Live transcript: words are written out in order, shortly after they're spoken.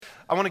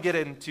I want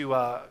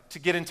to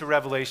get into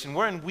Revelation.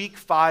 We're in week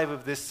 5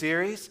 of this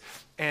series,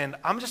 and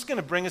I'm just going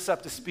to bring us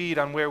up to speed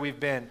on where we've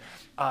been.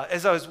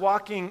 As I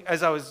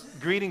was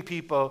greeting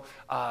people,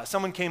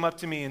 someone came up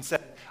to me and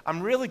said,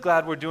 I'm really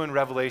glad we're doing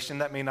Revelation.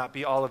 That may not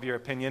be all of your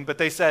opinion, but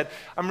they said,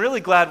 I'm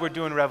really glad we're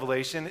doing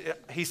Revelation.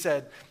 He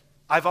said,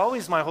 I've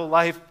always my whole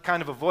life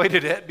kind of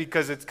avoided it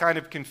because it's kind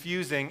of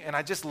confusing, and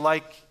I just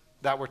like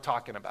that we're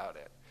talking about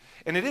it.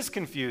 And it is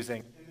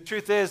confusing. The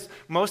truth is,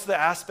 most of the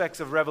aspects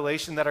of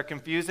Revelation that are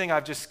confusing,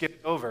 I've just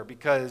skipped over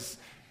because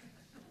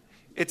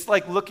it's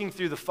like looking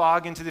through the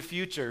fog into the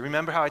future.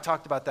 Remember how I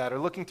talked about that? Or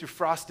looking through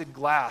frosted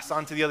glass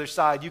onto the other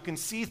side. You can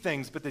see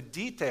things, but the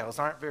details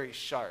aren't very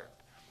sharp.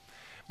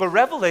 But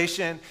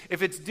Revelation,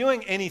 if it's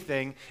doing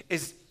anything,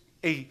 is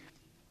a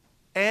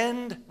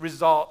end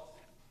result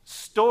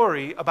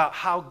story about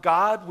how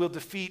God will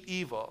defeat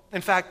evil.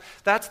 In fact,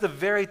 that's the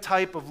very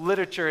type of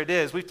literature it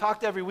is. We've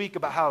talked every week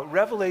about how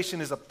Revelation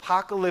is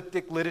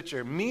apocalyptic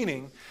literature,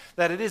 meaning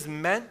that it is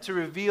meant to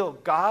reveal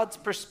God's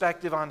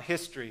perspective on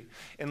history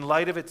in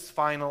light of its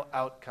final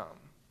outcome.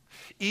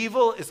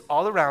 Evil is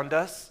all around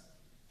us,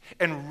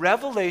 and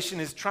Revelation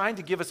is trying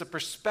to give us a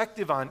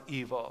perspective on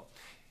evil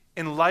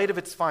in light of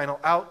its final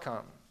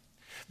outcome.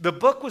 The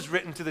book was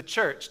written to the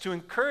church to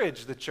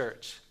encourage the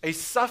church, a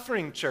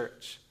suffering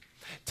church,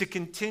 to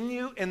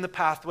continue in the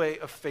pathway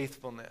of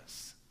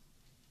faithfulness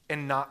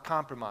and not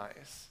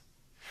compromise.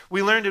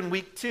 We learned in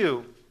week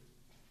 2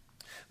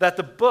 that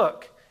the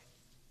book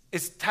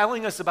is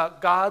telling us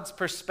about God's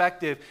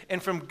perspective,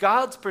 and from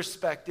God's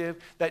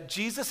perspective, that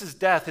Jesus'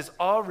 death has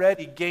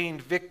already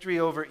gained victory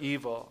over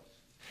evil.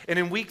 And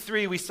in week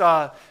 3, we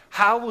saw,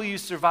 how will you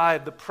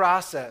survive the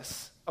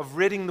process of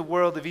ridding the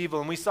world of evil?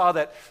 And we saw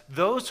that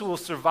those who will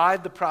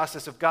survive the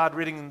process of God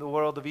ridding the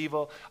world of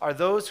evil are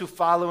those who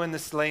follow in the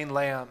slain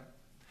lamb.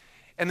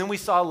 And then we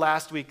saw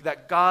last week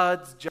that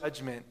God's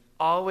judgment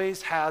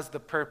always has the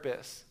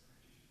purpose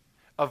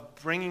of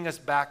bringing us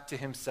back to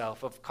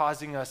himself, of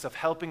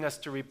helping us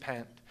to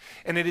repent.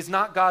 And it is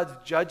not God's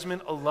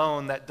judgment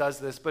alone that does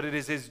this, but it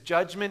is his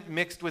judgment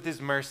mixed with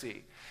his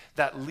mercy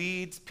that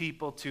leads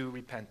people to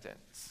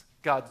repentance.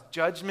 God's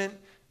judgment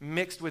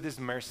mixed with his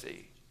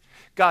mercy.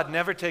 God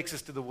never takes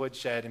us to the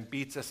woodshed and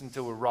beats us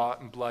until we're raw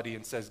and bloody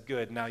and says,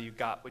 good, now you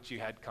got what you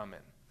had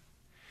coming.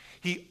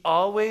 He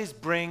always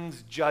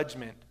brings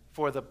judgment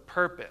for the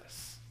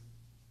purpose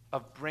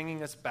of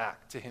bringing us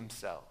back to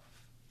himself.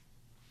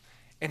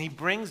 And he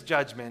brings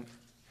judgment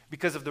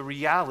because of the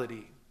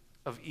reality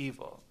of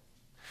evil.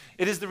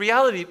 It is the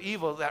reality of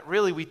evil that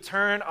really we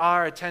turn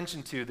our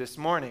attention to this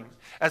morning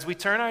as we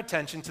turn our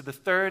attention to the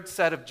third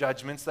set of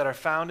judgments that are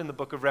found in the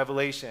book of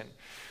Revelation.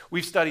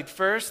 We've studied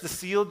first the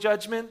seal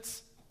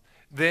judgments,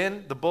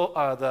 then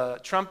the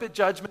trumpet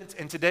judgments,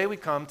 and today we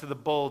come to the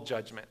bowl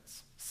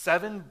judgments.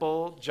 7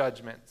 bowl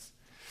judgments.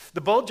 The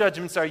bowl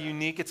judgments are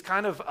unique. It's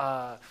kind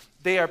of,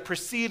 they are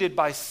preceded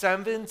by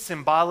 7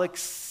 symbolic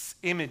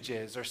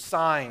images or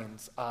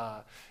signs,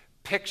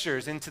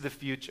 pictures into the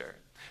future.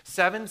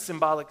 7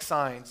 symbolic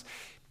signs.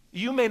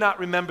 You may not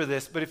remember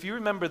this, but if you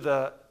remember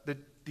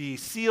the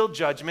seal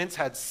judgments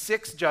had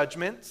 6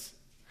 judgments.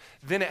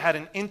 Then it had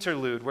an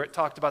interlude where it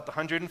talked about the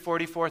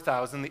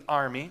 144,000, the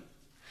army.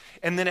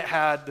 And then it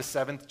had the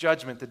 7th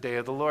judgment, the day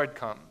of the Lord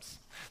comes.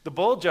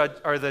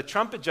 The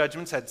trumpet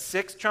judgments had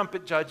 6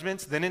 trumpet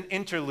judgments, then an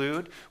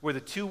interlude where the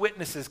 2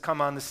 witnesses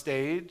come on the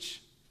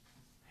stage,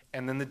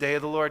 and then the day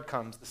of the Lord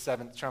comes, the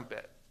 7th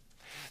trumpet.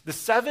 The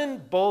 7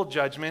 bowl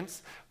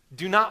judgments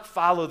do not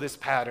follow this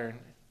pattern.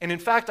 And in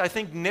fact, I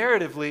think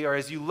narratively, or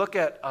as you look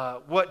at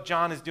what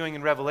John is doing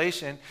in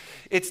Revelation,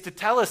 it's to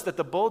tell us that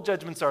the bowl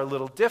judgments are a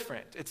little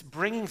different. It's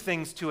bringing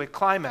things to a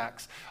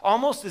climax.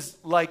 Almost as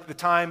like the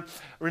time,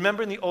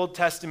 remember in the Old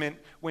Testament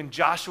when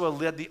Joshua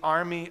led the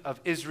army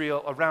of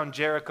Israel around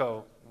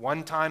Jericho,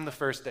 one time the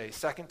first day,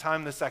 second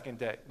time the second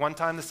day, one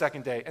time the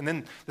second day, and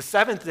then the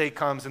 7th day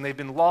comes and they've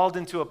been lulled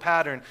into a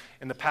pattern,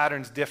 and the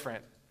pattern's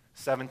different.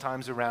 7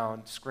 times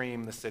around,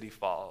 scream, the city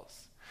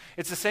falls.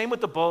 It's the same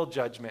with the bowl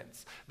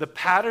judgments. The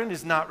pattern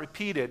is not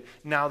repeated.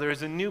 Now there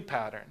is a new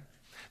pattern.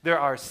 There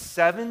are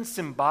 7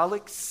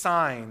 symbolic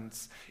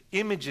signs,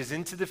 images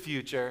into the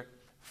future,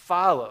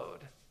 followed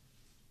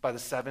by the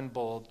 7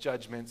 bowl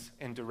judgments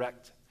in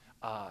direct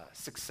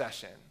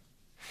succession.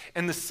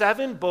 And the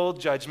 7 bowl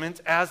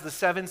judgments, as the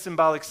 7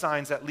 symbolic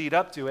signs that lead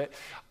up to it,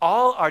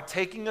 all are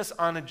taking us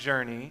on a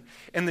journey.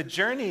 And the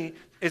journey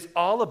is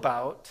all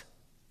about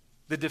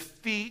the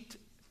defeat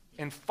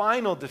and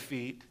final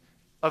defeat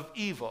of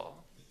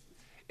evil.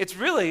 It's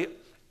really,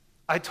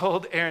 I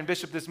told Aaron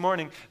Bishop this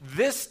morning,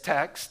 this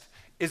text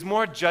is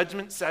more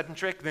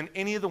judgment-centric than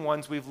any of the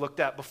ones we've looked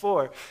at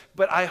before.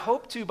 But I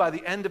hope to, by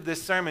the end of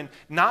this sermon,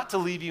 not to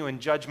leave you in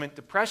judgment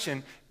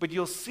depression, but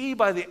you'll see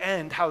by the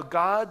end how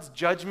God's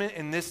judgment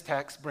in this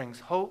text brings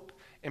hope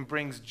and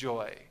brings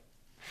joy.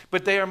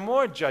 But they are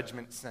more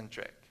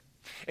judgment-centric.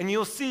 And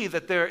you'll see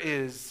that there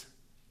is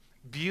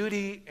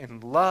beauty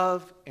and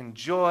love and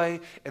joy,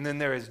 and then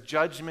there is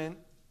judgment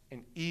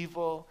and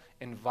evil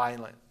and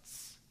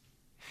violence.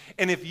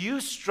 And if you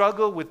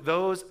struggle with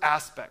those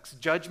aspects,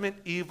 judgment,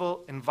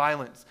 evil, and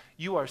violence,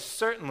 you are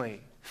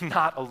certainly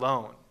not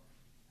alone.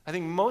 I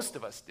think most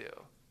of us do.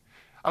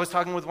 I was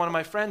talking with one of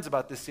my friends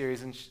about this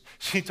series, and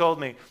she told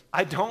me,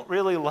 I don't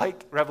really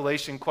like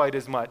Revelation quite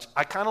as much.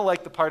 I kind of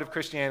like the part of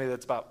Christianity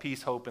that's about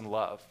peace, hope, and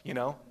love,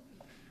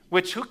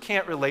 Which, who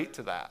can't relate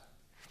to that?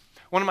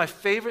 One of my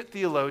favorite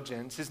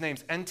theologians, his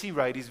name's N.T.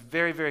 Wright, he's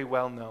very, very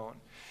well known.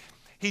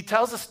 He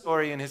tells a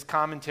story in his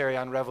commentary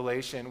on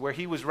Revelation where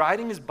he was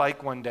riding his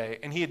bike one day,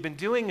 and he had been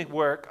doing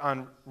work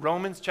on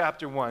Romans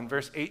chapter 1,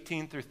 verse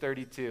 18 through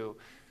 32,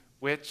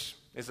 which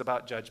is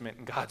about judgment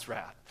and God's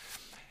wrath.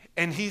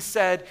 And he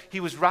said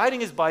he was riding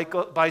his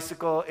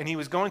bicycle, and he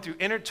was going through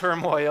inner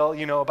turmoil,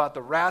 about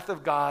the wrath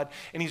of God.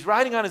 And he's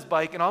riding on his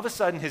bike, and all of a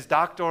sudden his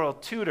doctoral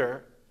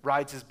tutor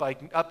rides his bike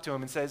up to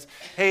him and says,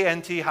 "Hey,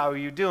 NT, how are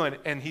you doing?"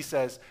 And he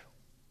says,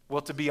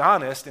 "Well, to be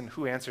honest," and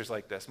who answers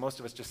like this? Most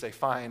of us just say,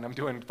 "Fine, I'm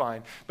doing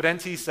fine." But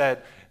NT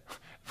said,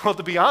 "Well,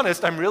 to be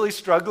honest, I'm really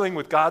struggling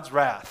with God's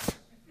wrath."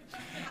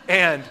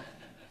 And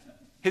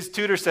his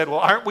tutor said, "Well,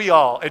 aren't we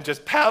all?" And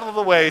just pedaled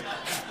away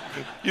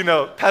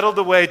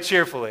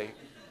cheerfully.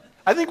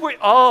 I think we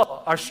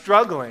all are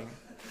struggling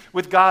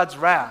with God's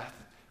wrath.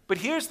 But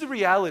here's the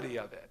reality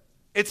of it.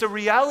 It's a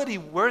reality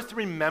worth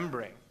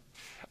remembering.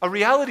 A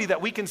reality that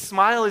we can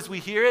smile as we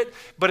hear it,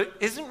 but it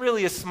isn't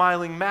really a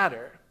smiling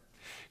matter.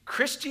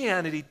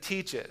 Christianity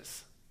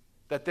teaches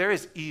that there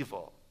is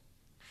evil.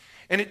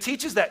 And it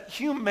teaches that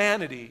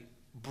humanity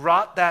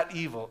brought that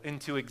evil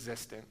into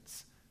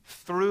existence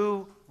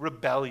through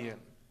rebellion,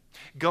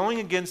 going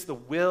against the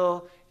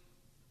will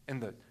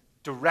and the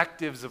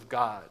directives of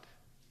God.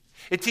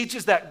 It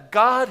teaches that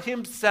God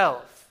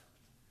himself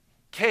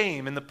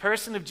came in the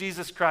person of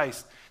Jesus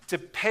Christ to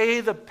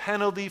pay the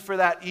penalty for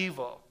that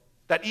evil.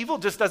 That evil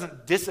just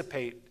doesn't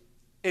dissipate.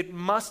 It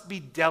must be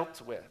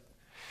dealt with.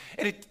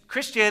 And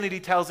Christianity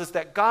tells us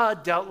that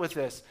God dealt with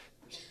this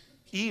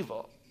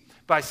evil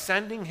by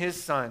sending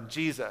his son,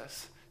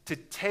 Jesus, to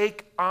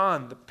take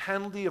on the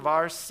penalty of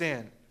our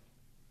sin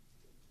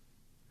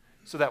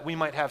so that we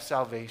might have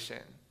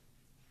salvation.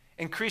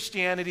 And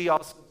Christianity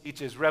also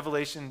teaches,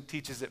 Revelation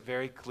teaches it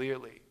very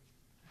clearly,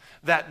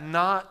 that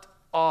not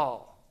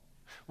all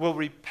will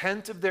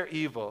repent of their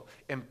evil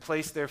and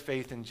place their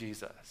faith in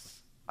Jesus.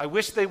 I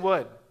wish they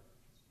would.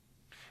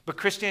 But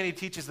Christianity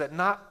teaches that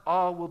not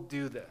all will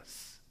do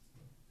this.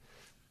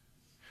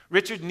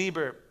 Richard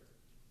Niebuhr,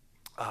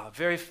 a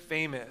very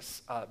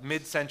famous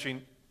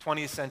mid-century,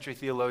 20th century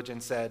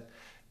theologian, said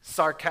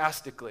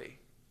sarcastically,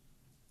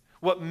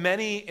 what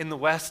many in the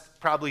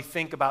West probably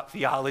think about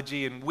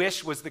theology and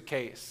wish was the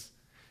case.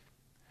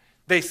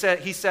 He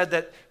said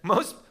that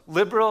most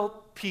liberal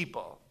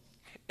people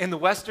in the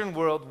Western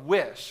world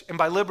wish, and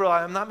by liberal,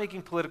 I'm not making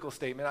a political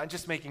statement, I'm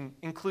just making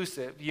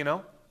inclusive,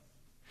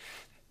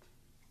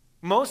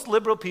 Most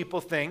liberal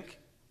people think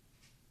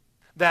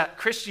that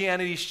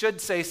Christianity should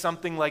say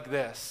something like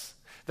this,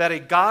 that a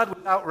God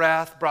without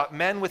wrath brought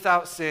men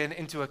without sin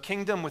into a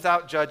kingdom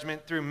without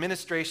judgment through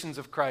ministrations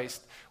of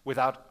Christ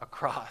without a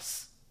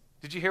cross.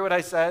 Did you hear what I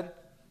said?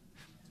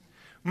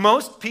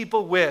 Most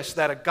people wish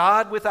that a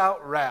God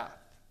without wrath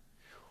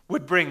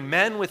would bring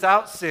men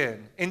without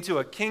sin into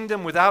a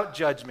kingdom without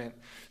judgment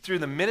through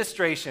the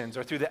ministrations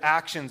or through the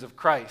actions of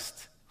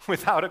Christ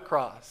without a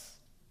cross.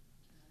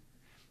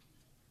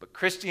 But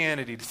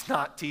Christianity does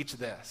not teach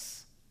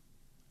this.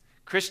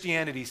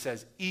 Christianity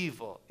says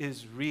evil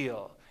is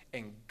real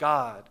and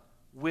God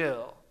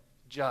will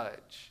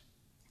judge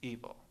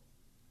evil.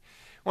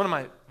 One of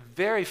my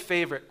very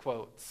favorite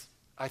quotes,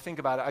 I think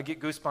about it, I get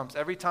goosebumps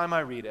every time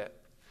I read it,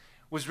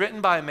 was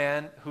written by a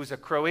man who's a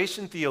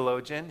Croatian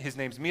theologian. His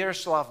name's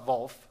Miroslav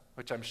Volf,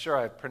 which I'm sure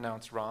I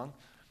pronounced wrong.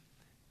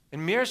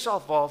 And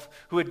Miroslav Volf,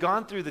 who had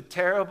gone through the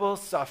terrible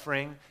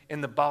suffering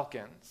in the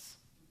Balkans,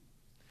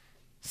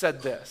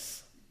 said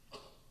this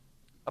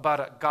about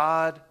a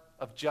God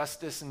of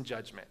justice and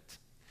judgment.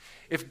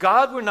 If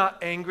God were not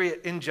angry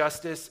at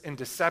injustice and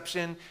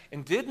deception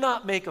and did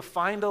not make a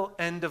final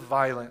end of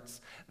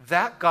violence,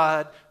 that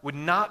God would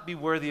not be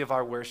worthy of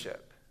our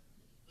worship.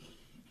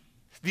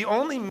 The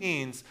only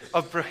means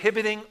of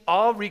prohibiting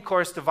all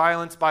recourse to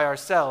violence by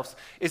ourselves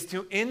is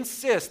to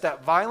insist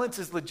that violence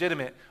is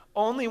legitimate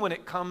only when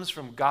it comes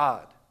from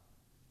God.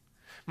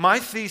 My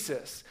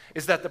thesis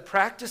is that the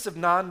practice of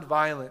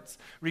nonviolence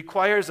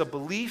requires a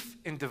belief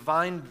in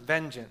divine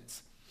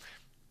vengeance.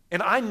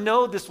 And I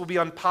know this will be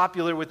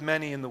unpopular with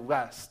many in the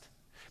West,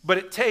 but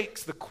it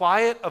takes the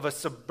quiet of a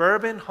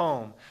suburban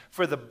home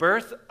for the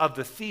birth of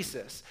the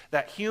thesis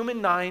that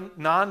human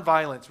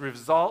nonviolence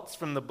results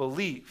from the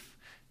belief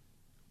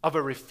of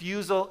a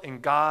refusal in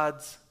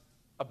God's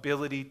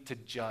ability to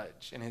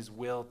judge and his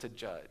will to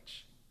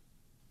judge.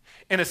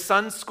 In a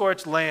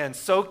sun-scorched land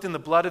soaked in the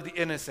blood of the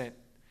innocent,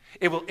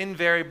 it will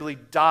invariably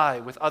die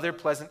with other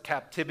pleasant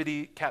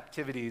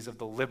captivities of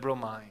the liberal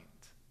mind.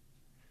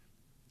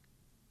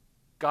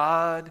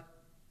 God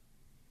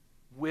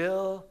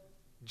will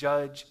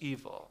judge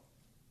evil.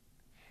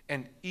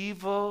 And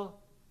evil,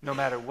 no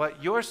matter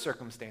what your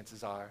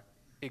circumstances are,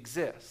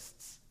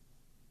 exists.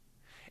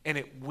 and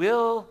it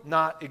will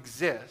not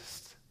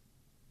exist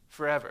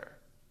forever.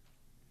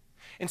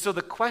 And so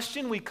the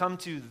question we come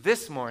to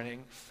this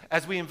morning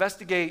as we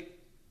investigate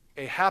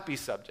a happy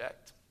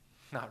subject,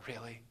 not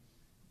really,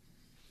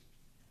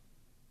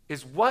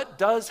 is what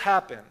does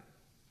happen?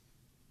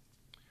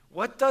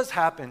 What does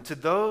happen to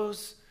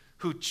those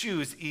who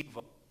choose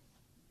evil?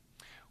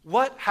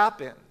 What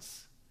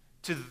happens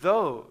to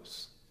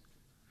those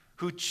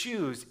who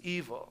choose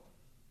evil?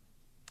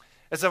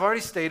 As I've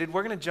already stated,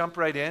 we're going to jump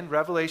right in.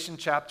 Revelation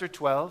chapter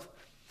 12.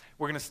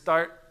 We're going to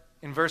start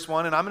in verse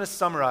 1, and I'm going to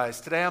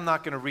summarize. Today I'm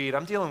not going to read.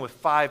 I'm dealing with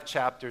 5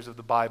 chapters of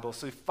the Bible.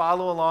 So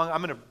follow along.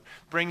 I'm going to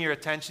bring your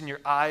attention,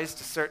 your eyes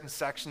to certain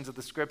sections of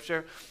the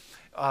Scripture.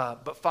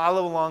 But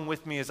follow along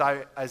with me as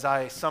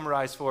I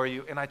summarize for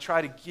you, and I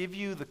try to give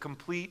you the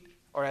complete,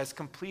 or as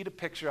complete a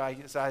picture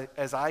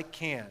as I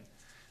can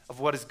of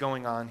what is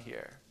going on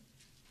here.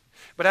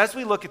 But as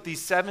we look at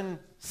these 7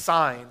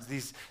 signs,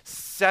 these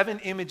 7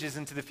 images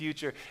into the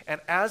future,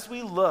 and as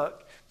we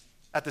look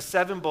at the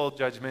 7 bowl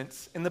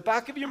judgments, in the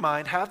back of your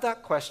mind, have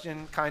that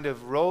question kind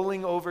of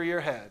rolling over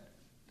your head.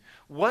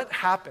 What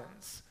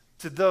happens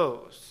to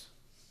those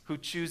who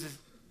choose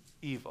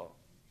evil?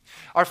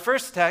 Our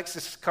first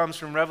text comes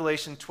from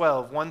Revelation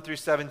 12, 1 through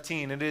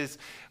 17. It is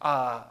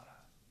a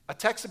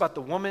text about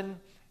the woman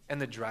and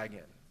the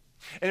dragon.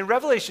 And in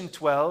Revelation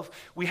 12,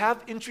 we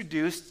have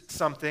introduced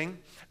something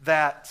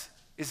that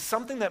is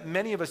something that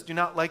many of us do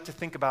not like to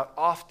think about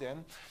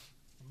often,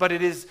 but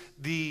it is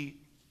the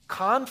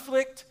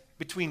conflict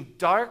between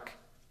dark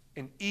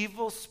and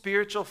evil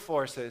spiritual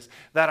forces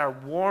that are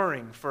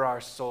warring for our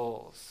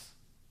souls.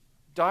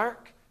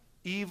 Dark,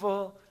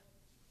 evil,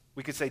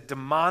 we could say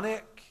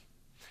demonic,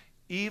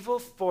 evil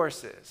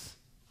forces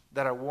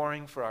that are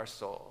warring for our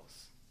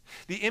souls.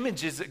 The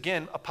image is,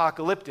 again,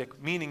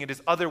 apocalyptic, meaning it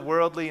is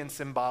otherworldly and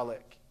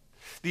symbolic.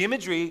 The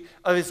imagery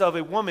is of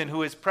a woman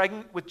who is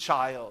pregnant with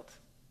child,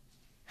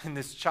 and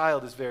this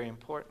child is very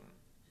important.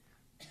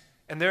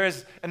 And there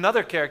is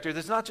another character.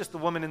 There's not just the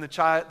woman and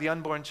the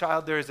unborn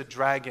child. There is a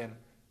dragon.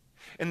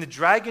 And the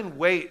dragon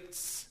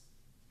waits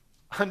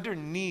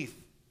underneath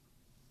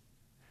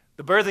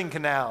the birthing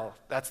canal.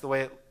 That's the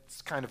way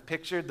it's kind of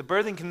pictured. The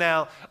birthing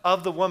canal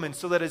of the woman,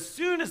 so that as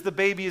soon as the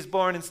baby is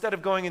born, instead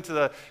of going into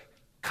the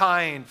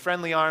kind,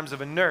 friendly arms of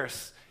a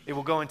nurse, it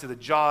will go into the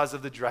jaws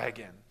of the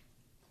dragon.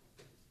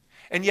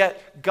 And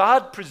yet,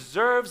 God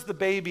preserves the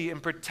baby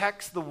and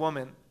protects the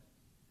woman.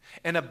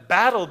 And a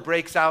battle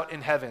breaks out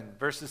in heaven,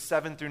 verses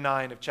 7 through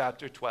 9 of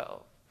chapter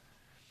 12.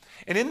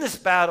 And in this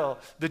battle,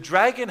 the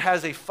dragon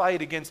has a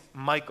fight against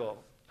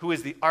Michael, who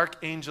is the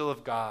archangel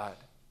of God.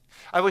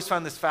 I always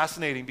found this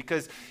fascinating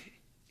because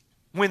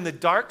when the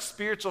dark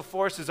spiritual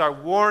forces are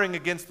warring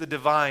against the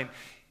divine,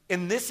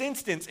 in this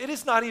instance, it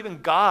is not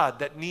even God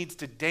that needs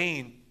to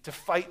deign to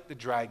fight the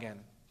dragon.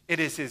 It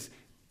is his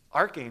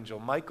archangel,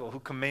 Michael, who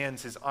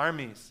commands his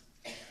armies.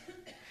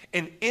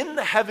 And in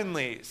the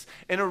heavenlies,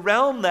 in a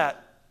realm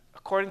that,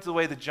 according to the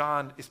way that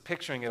John is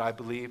picturing it, I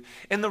believe,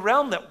 in the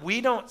realm that we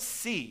don't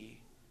see,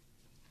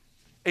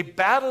 a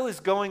battle is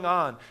going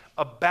on.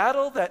 A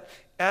battle that,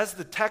 as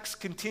the text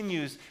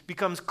continues,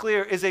 becomes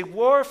clear, is a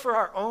war for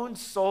our own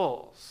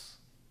souls.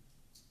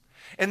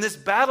 And this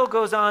battle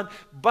goes on,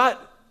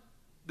 but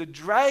the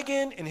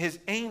dragon and his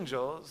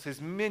angels, his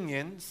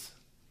minions,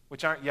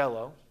 which aren't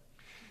yellow,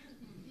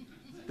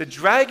 the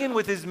dragon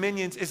with his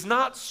minions is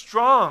not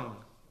strong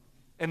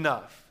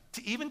enough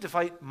to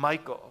fight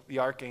Michael, the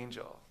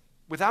archangel,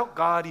 without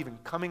God even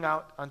coming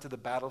out onto the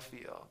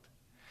battlefield.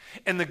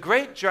 And the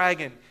great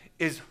dragon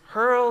is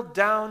hurled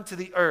down to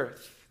the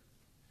earth.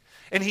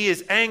 And he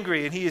is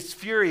angry and he is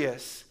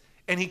furious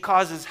and he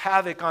causes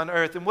havoc on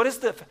earth. And what is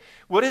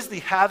the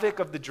havoc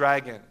of the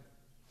dragon?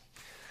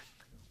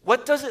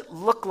 What does it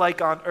look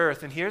like on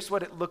earth? And here's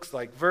what it looks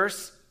like.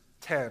 Verse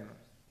 10.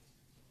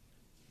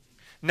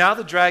 Now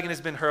the dragon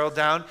has been hurled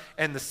down,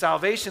 and the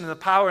salvation and the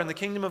power and the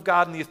kingdom of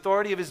God and the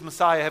authority of his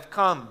Messiah have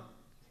come.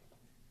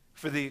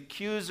 For the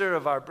accuser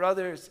of our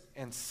brothers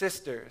and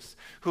sisters,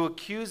 who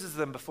accuses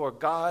them before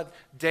God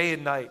day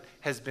and night,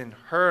 has been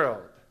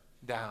hurled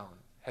down,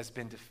 has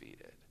been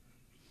defeated.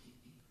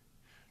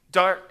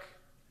 Dark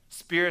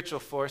spiritual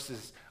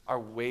forces are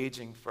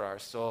waging for our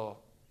soul.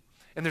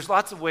 And there's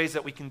lots of ways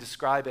that we can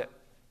describe it.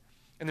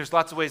 And there's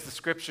lots of ways the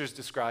scriptures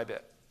describe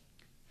it.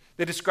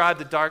 They describe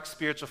the dark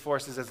spiritual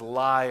forces as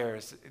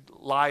liars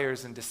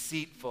and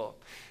deceitful,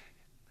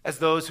 as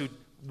those who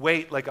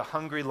wait like a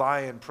hungry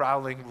lion,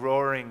 prowling,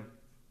 roaring,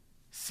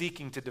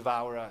 seeking to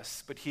devour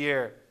us. But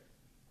here,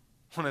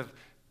 one of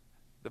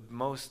the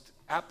most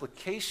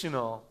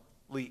applicationally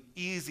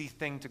easy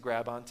thing to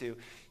grab onto.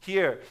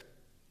 Here,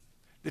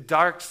 the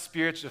dark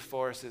spiritual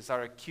forces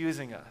are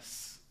accusing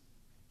us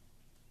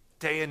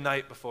day and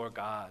night before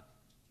God.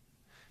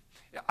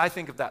 I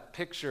think of that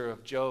picture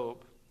of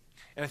Job,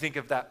 and I think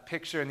of that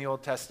picture in the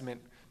Old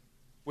Testament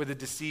where the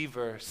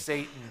deceiver,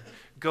 Satan,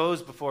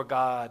 goes before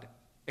God,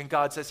 and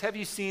God says, "Have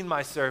you seen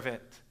my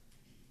servant?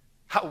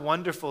 How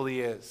wonderful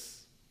he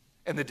is."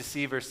 And the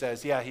deceiver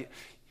says, "Yeah,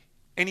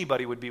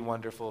 anybody would be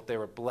wonderful if they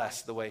were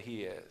blessed the way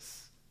he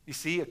is." You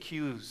see,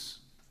 accuse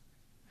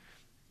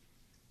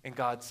And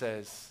God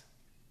says,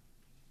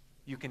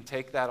 you can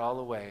take that all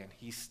away, and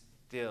he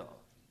still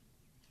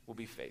will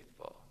be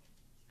faithful.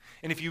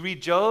 And if you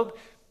read Job,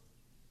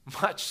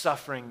 much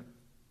suffering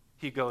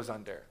he goes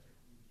under.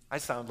 I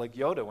sound like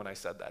Yoda when I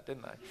said that,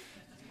 didn't I?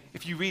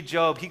 If you read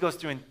Job, he goes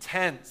through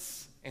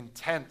intense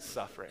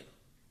suffering.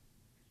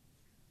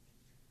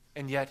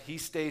 And yet he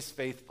stays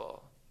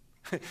faithful.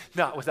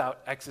 Not without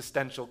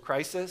existential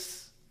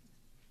crisis,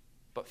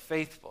 but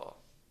faithful.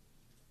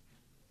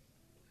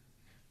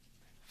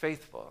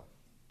 Faithful.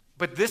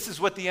 But this is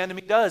what the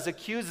enemy does,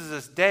 accuses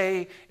us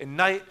day and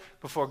night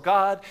before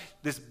God.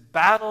 This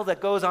battle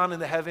that goes on in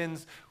the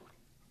heavens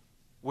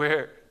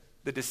where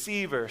the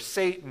deceiver,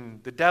 Satan,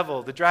 the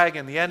devil, the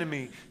dragon, the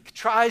enemy,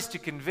 tries to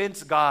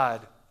convince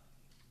God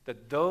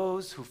that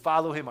those who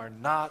follow him are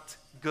not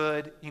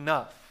good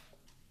enough.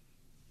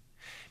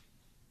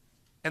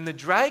 And the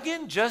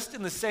dragon, just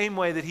in the same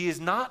way that he is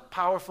not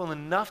powerful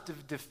enough to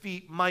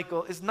defeat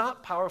Michael, is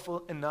not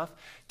powerful enough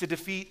to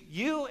defeat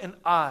you and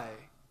I,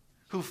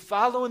 who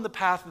follow in the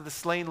path of the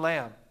slain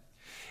lamb.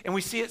 And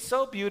we see it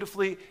so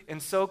beautifully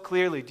and so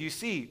clearly. Do you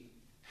see?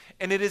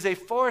 And it is a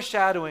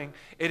foreshadowing.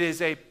 It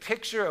is a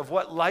picture of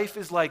what life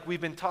is like.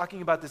 We've been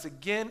talking about this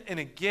again and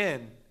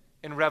again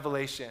in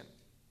Revelation.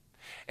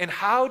 And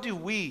how do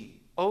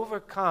we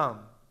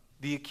overcome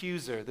the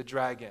accuser, the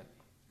dragon?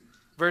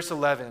 Verse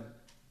 11,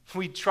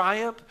 we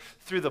triumph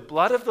through the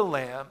blood of the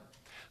Lamb,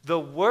 the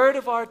word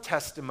of our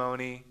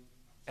testimony,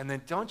 and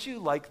then don't you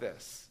like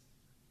this?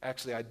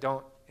 Actually, I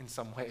don't in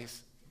some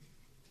ways.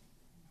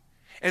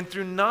 And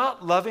through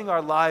not loving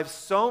our lives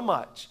so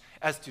much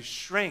as to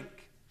shrink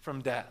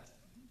from death.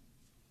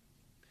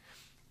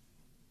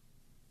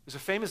 There's a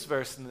famous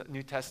verse in the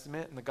New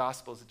Testament, in the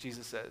Gospels, that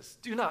Jesus says,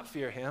 do not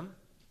fear him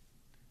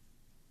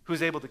who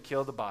is able to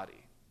kill the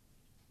body,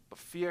 but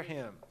fear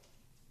him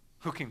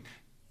who can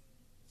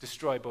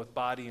destroy both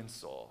body and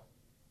soul.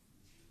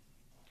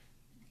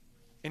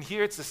 And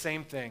here it's the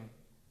same thing.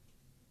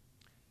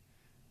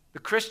 The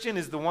Christian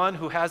is the one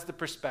who has the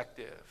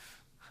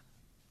perspective,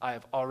 I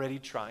have already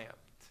triumphed.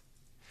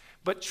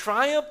 But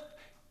triumph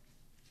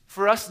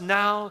for us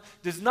now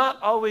does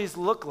not always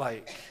look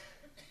like,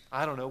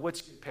 I don't know,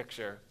 what's your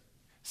picture?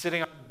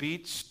 Sitting on the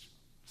beach,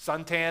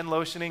 suntan,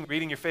 lotioning,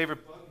 reading your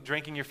favorite book,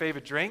 drinking your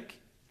favorite drink?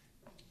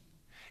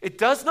 It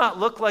does not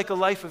look like a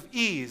life of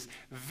ease.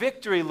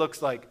 Victory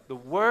looks like the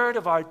word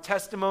of our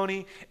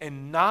testimony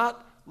and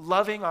not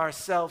loving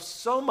ourselves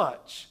so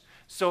much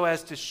so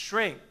as to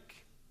shrink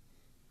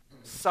from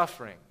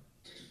suffering.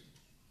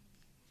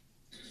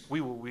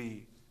 We will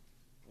be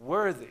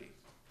worthy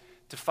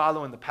to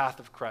follow in the path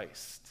of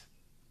Christ.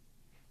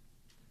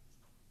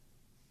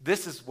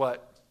 This is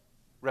what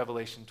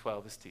Revelation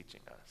 12 is teaching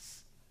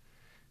us.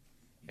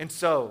 And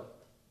so,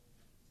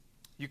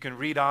 you can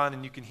read on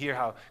and you can hear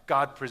how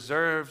God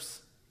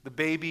preserves the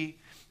baby.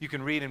 You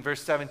can read in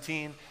verse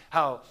 17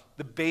 how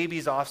the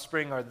baby's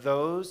offspring are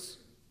those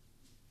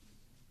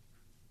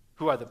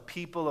who are the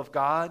people of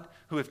God,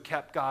 who have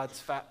kept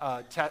God's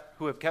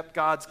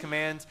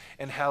commands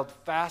and held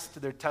fast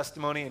to their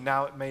testimony, and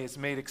now it is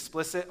made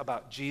explicit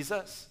about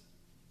Jesus.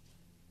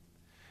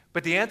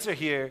 But the answer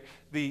here,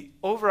 the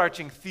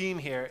overarching theme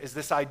here, is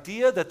this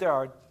idea that there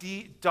are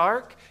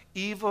dark,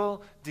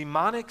 evil,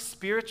 demonic,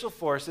 spiritual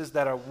forces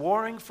that are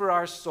warring for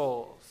our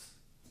souls.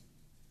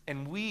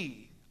 And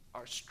we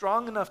are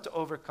strong enough to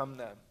overcome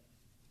them.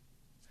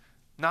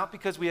 Not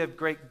because we have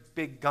great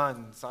big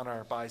guns on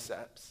our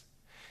biceps.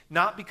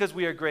 Not because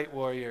we are great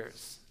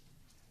warriors.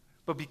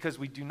 But because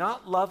we do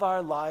not love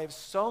our lives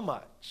so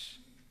much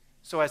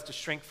so as to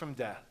shrink from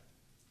death.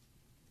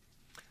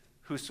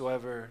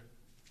 Whosoever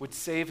would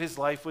save his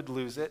life would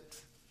lose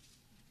it,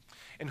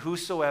 and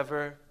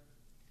whosoever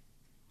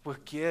will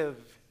give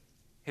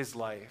his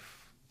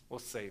life will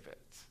save it.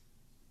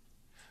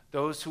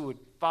 Those who would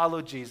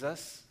follow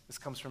Jesus, this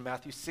comes from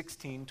Matthew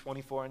 16,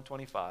 24 and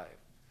 25,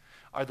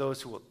 are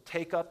those who will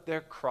take up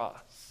their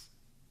cross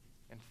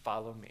and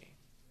follow me.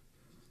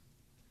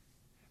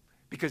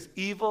 Because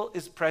evil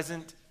is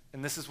present,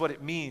 and this is what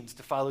it means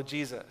to follow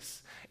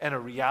Jesus, and a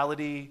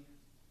reality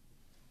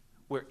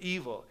where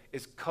evil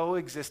is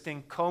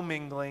coexisting,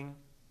 commingling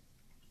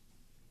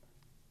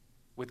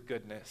with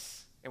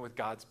goodness and with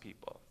God's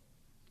people.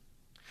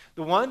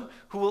 The one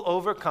who will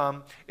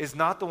overcome is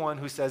not the one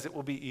who says it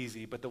will be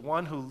easy, but the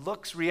one who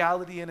looks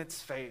reality in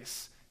its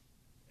face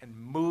and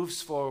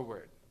moves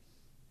forward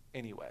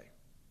anyway.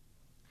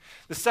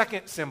 The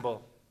second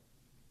symbol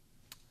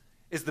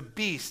is the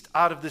beast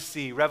out of the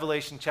sea,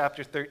 Revelation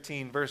chapter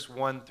 13, verse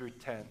 1 through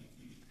 10.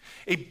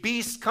 A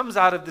beast comes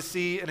out of the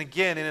sea, and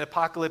again, in an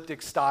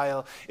apocalyptic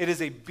style, it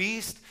is a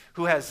beast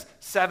who has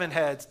 7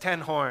 heads,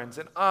 10 horns,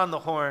 and on the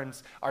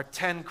horns are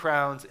 10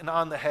 crowns, and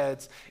on the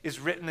heads is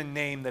written a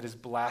name that is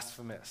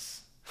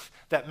blasphemous,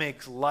 that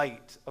makes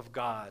light of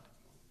God.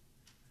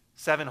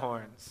 7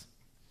 horns,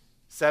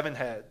 7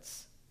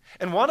 heads.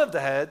 And one of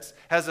the heads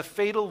has a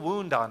fatal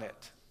wound on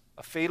it,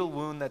 a fatal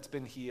wound that's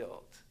been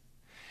healed.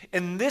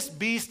 And this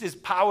beast is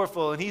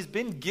powerful, and he's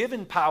been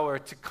given power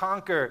to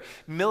conquer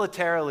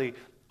militarily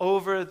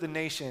over the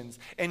nations.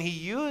 And he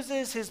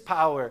uses his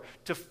power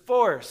to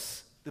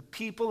force the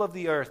people of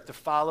the earth to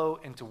follow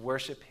and to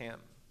worship him.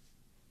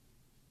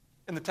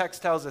 And the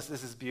text tells us,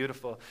 this is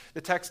beautiful.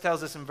 The text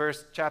tells us in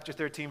chapter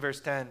 13,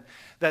 verse 10,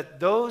 that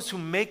those who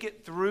make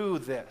it through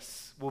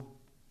this will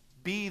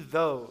be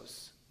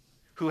those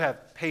who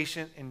have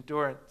patient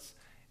endurance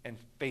and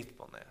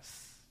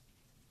faithfulness.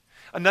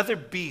 Another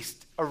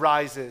beast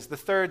arises, the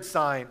third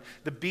sign,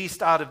 the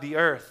beast out of the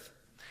earth.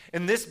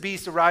 And this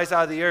beast arises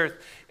out of the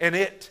earth, and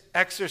it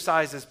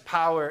exercises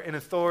power and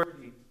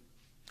authority.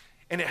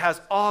 And it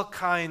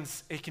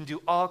can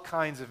do all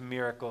kinds of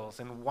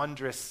miracles and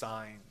wondrous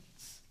signs.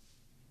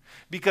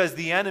 Because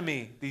the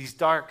enemy, these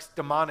dark,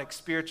 demonic,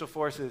 spiritual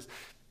forces,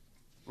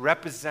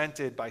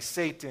 represented by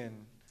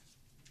Satan,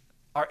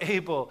 are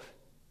able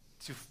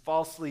to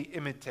falsely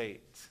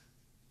imitate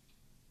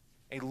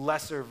a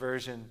lesser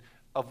version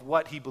of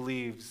what he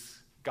believes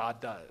God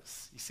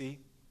does. You see?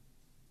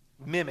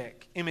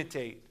 Mimic,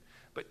 imitate,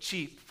 but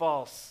cheap,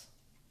 false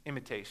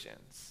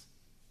imitations.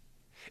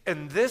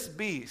 And this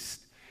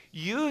beast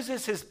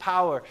uses his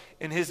power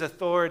and his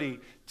authority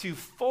to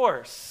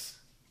force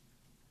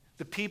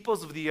the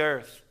peoples of the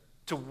earth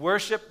to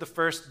worship the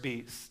first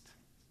beast.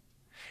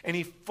 And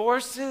he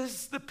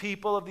forces the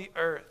people of the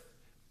earth.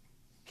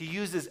 He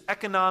uses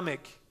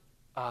economic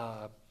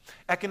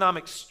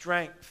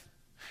strength.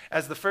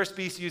 As the first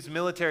beast used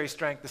military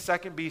strength, the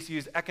second beast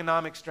used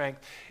economic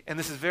strength. And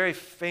this is very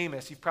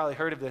famous. You've probably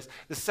heard of this.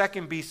 The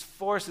second beast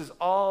forces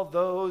all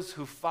those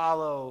who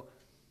follow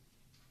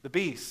the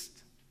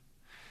beast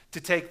to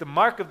take the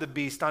mark of the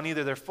beast on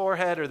either their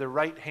forehead or their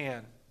right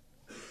hand.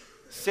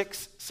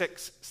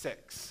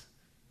 666,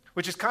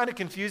 which is kind of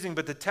confusing,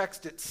 but the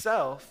text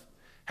itself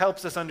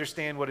helps us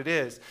understand what it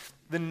is.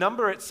 The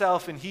number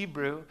itself in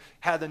Hebrew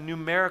had a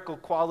numerical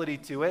quality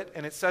to it,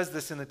 and it says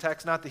this in the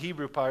text, not the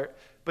Hebrew part,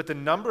 but the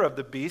number of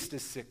the beast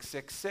is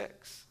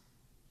 666.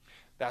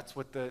 That's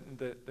what the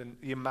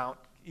amount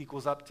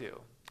equals up to.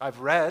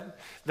 I've read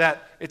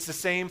that it's the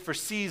same for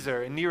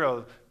Caesar and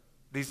Nero.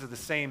 These are the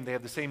same. They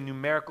have the same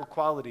numerical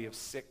quality of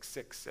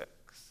 666.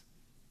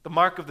 The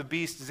mark of the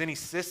beast is any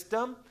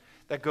system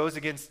that goes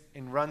against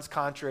and runs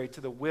contrary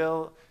to the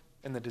will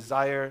and the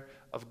desire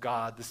of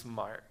God, this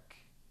mark.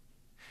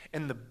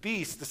 And the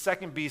beast, the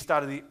second beast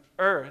out of the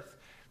earth,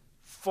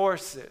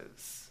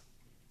 forces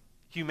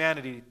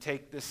humanity to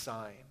take this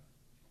sign.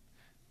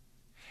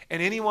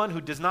 And anyone who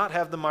does not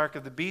have the mark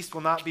of the beast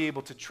will not be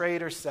able to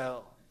trade or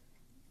sell.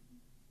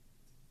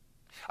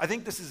 I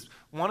think this is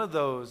one of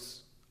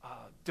those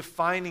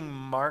defining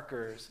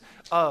markers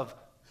of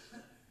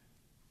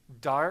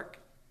dark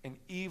and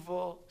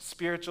evil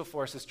spiritual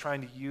forces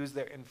trying to use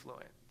their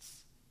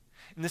influence.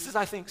 And this is,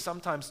 I think,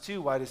 sometimes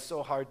too why it is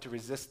so hard to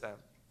resist them.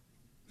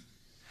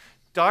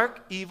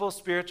 Dark, evil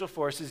spiritual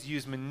forces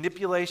use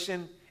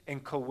manipulation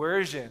and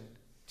coercion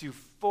to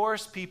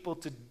force people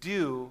to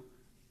do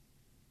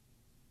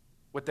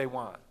what they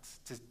want,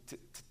 to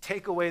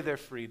take away their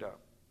freedom.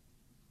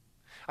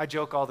 I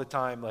joke all the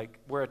time, like,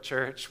 we're a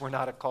church, we're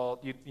not a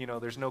cult, you know,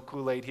 there's no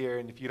Kool-Aid here,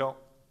 and if you don't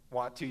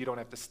want to, you don't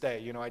have to stay.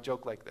 You know, I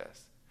joke like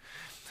this.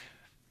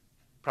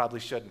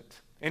 Probably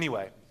shouldn't.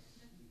 Anyway,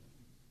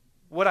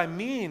 what I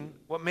mean,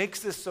 what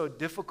makes this so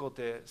difficult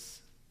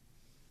is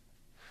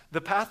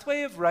the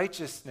pathway of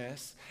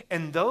righteousness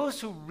and those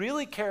who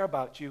really care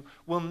about you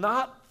will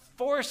not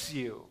force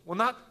you, will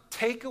not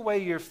take away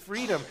your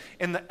freedom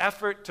in the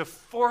effort to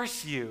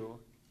force you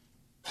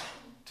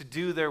to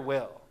do their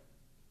will.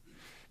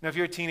 Now, if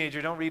you're a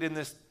teenager, don't read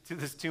into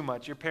this too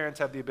much. Your parents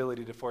have the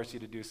ability to force you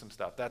to do some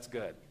stuff. That's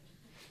good.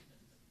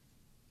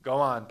 Go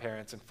on,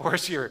 parents, and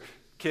force your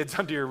kids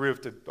under your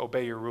roof to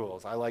obey your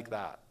rules. I like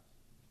that.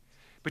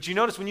 But you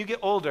notice when you get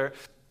older,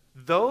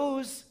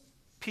 those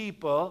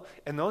people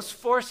and those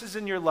forces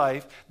in your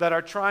life that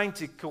are trying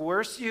to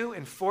coerce you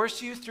and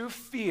force you through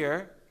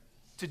fear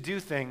to do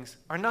things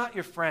are not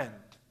your friend.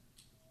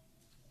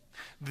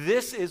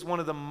 This is one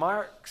of the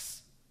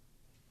marks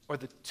or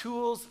the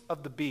tools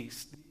of the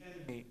beast, the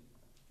enemy,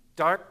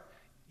 dark,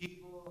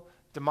 evil,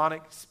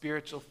 demonic,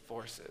 spiritual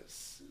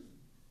forces.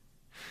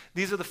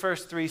 These are the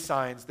first three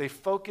signs. They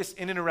focus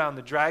in and around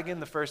the dragon,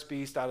 the first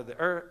beast out of the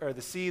earth, or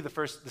the sea, the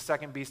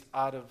second beast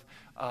out of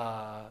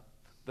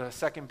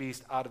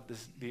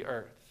the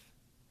earth.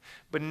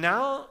 But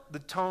now the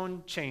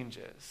tone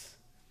changes,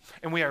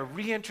 and we are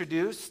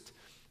reintroduced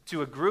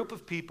to a group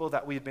of people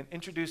that we've been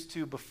introduced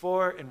to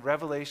before in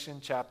Revelation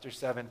chapter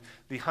 7,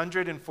 the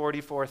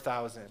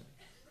 144,000.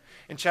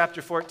 In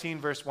chapter 14,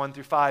 verse 1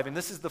 through 5, and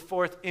this is the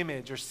fourth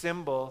image or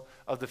symbol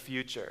of the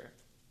future.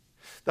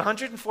 The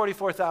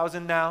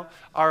 144,000 now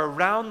are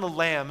around the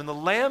Lamb, and the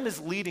Lamb is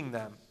leading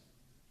them.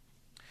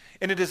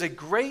 And it is a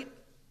great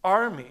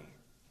army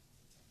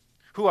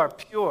who are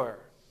pure.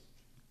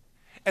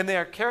 And they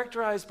are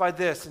characterized by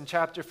this in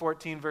chapter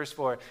 14, verse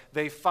 4.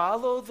 They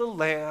follow the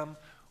Lamb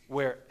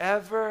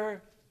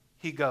wherever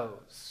he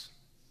goes.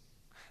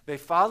 They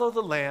follow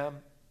the Lamb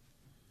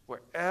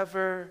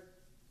wherever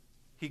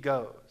he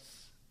goes.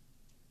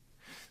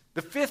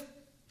 The fifth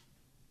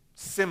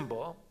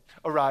symbol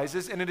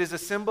arises, and it is a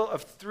symbol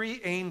of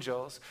three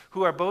angels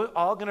who are both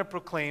all going to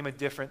proclaim a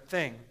different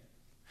thing.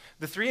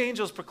 The three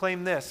angels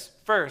proclaim this.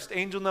 First,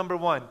 angel number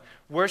 1,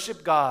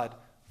 worship God,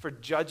 for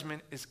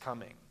judgment is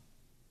coming.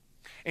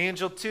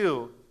 Angel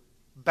 2,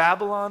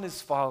 Babylon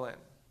is fallen.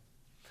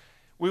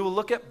 We will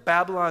look at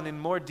Babylon in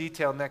more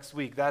detail next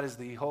week. That is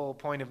the whole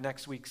point of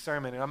next week's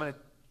sermon. And I'm going to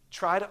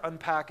try to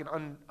unpack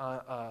and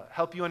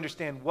help you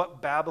understand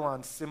what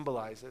Babylon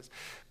symbolizes.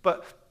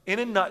 But in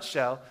a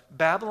nutshell,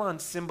 Babylon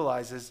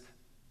symbolizes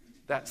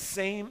that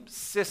same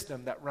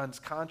system that runs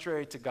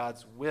contrary to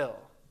God's will.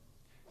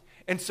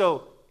 And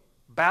so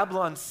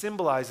Babylon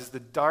symbolizes the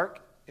dark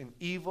and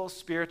evil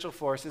spiritual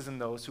forces in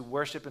those who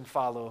worship and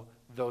follow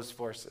those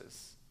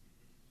forces.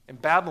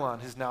 And Babylon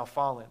has now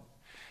fallen.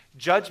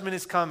 Judgment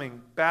is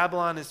coming.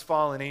 Babylon is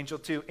fallen. Angel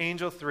 2.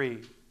 Angel 3.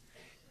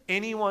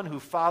 Anyone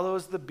who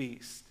follows the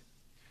beast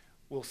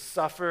will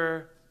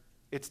suffer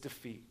its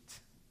defeat.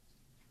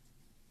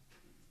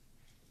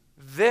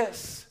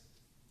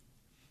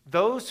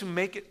 Those who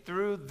make it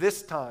through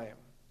this time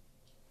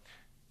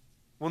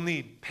will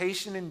need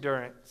patient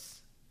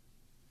endurance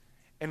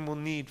and will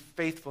need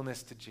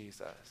faithfulness to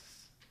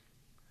Jesus.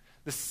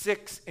 The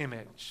 6th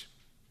image,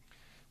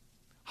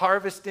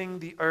 harvesting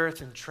the earth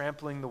and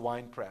trampling the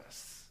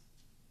winepress.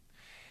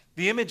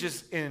 The image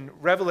is in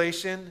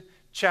Revelation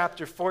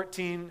chapter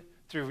 14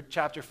 through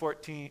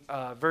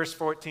verse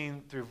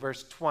 14 through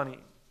verse 20.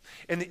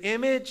 And the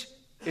image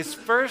is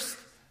first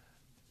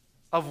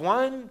of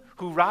one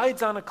who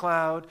rides on a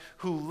cloud,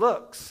 who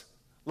looks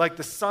like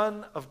the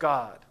Son of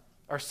God,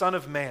 or Son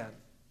of Man.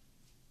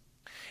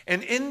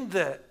 And in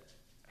the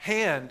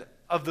hand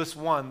of this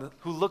one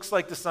who looks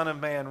like the Son of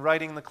Man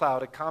riding the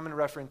cloud, a common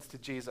reference to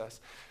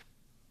Jesus,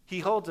 he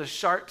holds a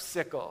sharp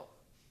sickle.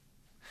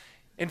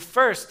 And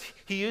first,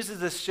 he uses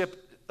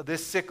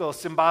this sickle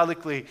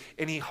symbolically,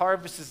 and he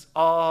harvests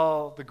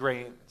all the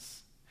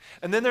grains.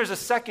 And then there's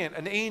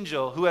an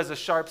angel who has a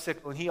sharp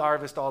sickle, and he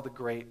harvests all the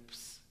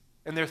grapes.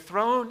 And they're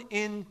thrown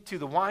into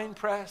the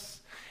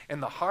winepress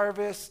and the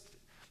harvest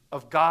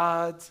of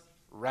God's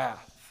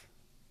wrath.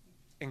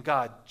 And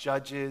God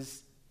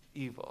judges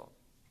evil.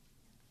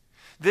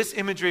 This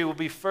imagery will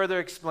be further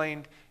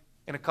explained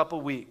in a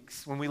couple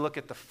weeks when we look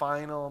at the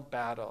final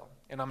battle.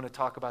 And I'm going to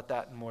talk about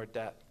that in more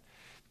depth.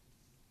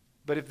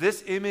 But if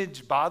this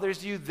image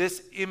bothers you,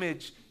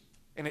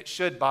 and it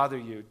should bother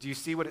you. Do you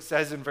see what it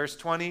says in verse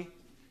 20?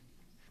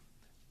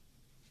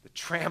 The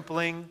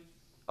trampling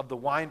of the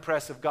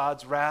winepress of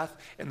God's wrath,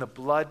 and the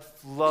blood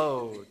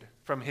flowed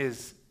from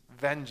his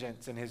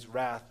vengeance and his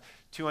wrath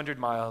 200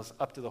 miles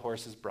up to the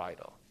horse's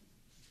bridle.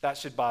 That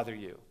should bother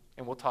you,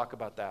 and we'll talk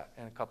about that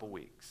in a couple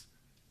weeks.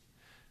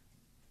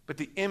 But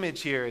the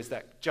image here is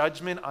that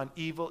judgment on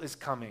evil is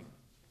coming,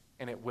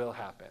 and it will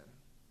happen.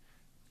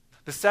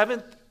 The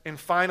 7th and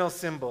final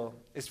symbol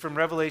is from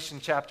Revelation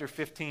chapter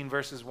 15,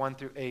 verses 1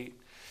 through 8.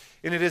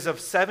 And it is of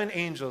 7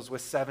 angels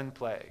with 7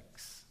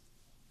 plagues.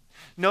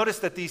 Notice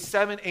that these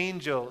 7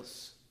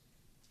 angels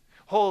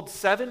hold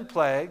 7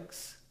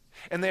 plagues,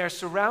 and they are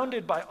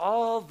surrounded by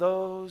all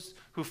those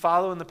who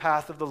follow in the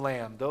path of the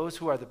Lamb, those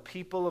who are the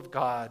people of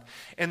God.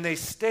 And they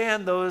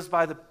stand,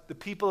 the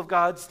people of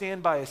God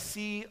stand by a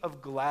sea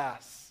of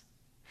glass.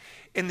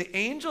 And the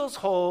angels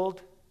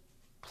hold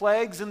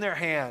plagues in their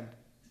hand.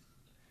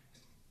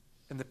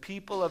 And the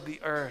people of the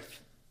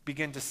earth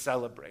begin to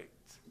celebrate.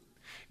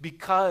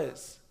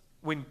 Because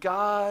when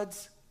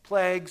God's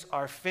plagues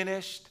are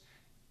finished,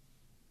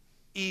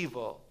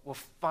 evil will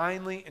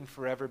finally and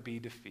forever be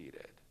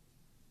defeated.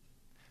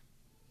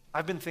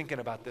 I've been thinking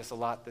about this a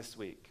lot this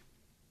week.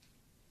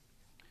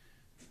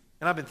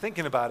 And I've been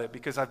thinking about it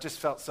because I've just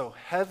felt so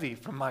heavy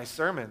from my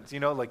sermons. You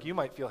know, like you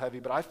might feel heavy,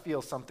 but I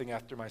feel something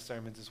after my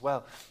sermons as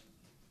well.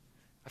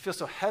 I feel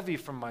so heavy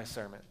from my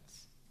sermons.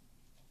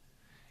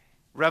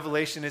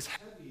 Revelation is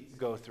heavy to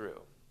go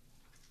through.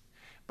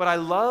 But I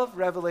love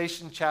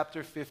Revelation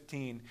chapter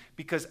 15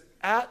 because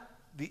at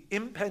the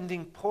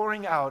impending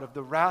pouring out of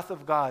the wrath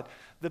of God,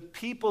 the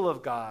people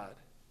of God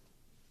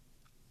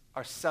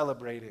are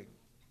celebrating.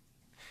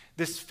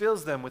 This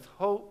fills them with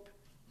hope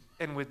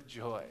and with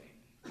joy.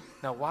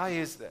 Now, why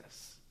is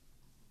this?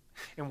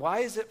 And why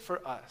is it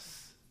for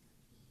us?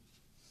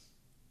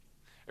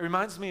 It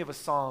reminds me of a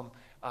psalm.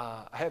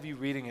 I have you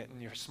reading it in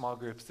your small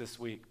groups this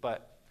week,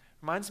 but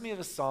reminds me of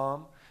a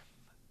psalm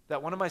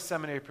that one of my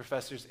seminary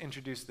professors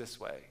introduced this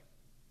way.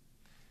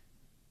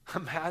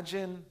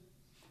 Imagine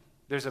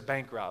there's a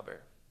bank robber.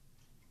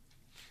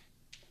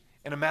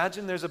 And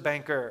imagine there's a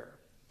banker.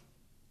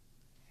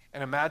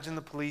 And imagine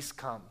the police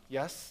come.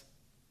 Yes?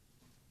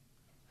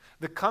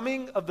 The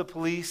coming of the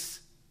police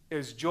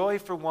is joy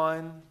for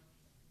one,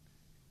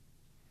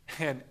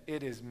 and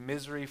it is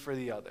misery for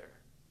the other.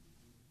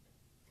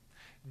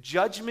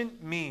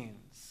 Judgment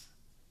means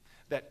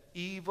that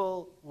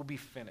evil will be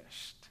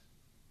finished.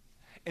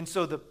 And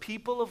so the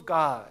people of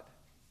God,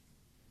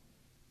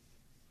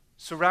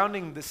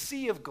 surrounding the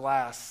sea of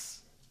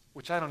glass,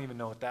 which I don't even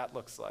know what that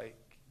looks like,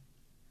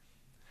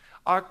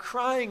 are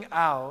crying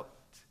out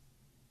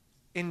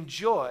in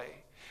joy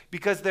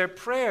because their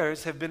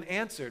prayers have been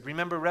answered.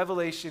 Remember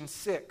Revelation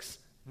 6,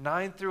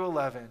 9 through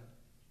 11,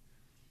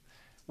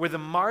 where the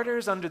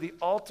martyrs under the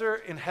altar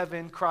in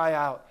heaven cry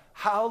out,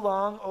 "How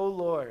long, O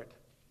Lord?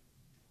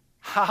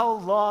 How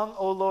long,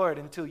 O Lord,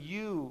 until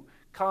you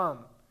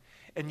come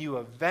and you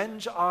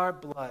avenge our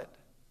blood?"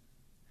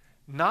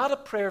 Not a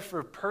prayer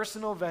for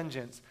personal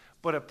vengeance,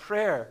 but a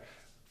prayer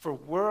for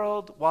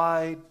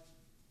worldwide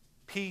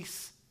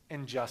peace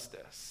and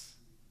justice.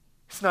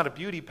 It's not a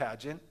beauty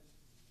pageant,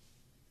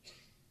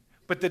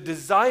 but the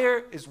desire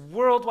is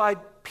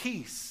worldwide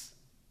peace.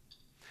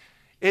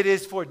 It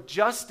is for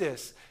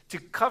justice to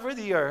cover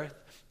the earth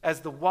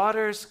as the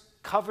waters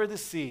cover the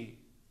sea.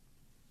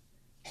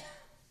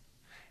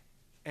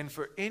 And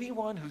for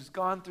anyone who's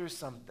gone through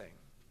something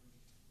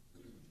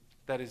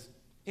that is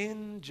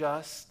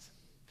unjust,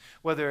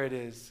 whether it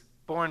is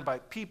born by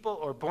people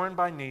or born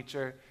by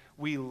nature,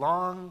 we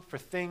long for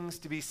things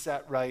to be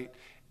set right.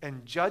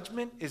 And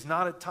judgment is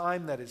not a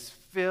time that is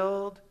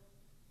filled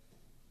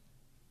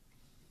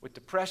with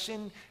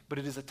depression, but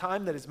it is a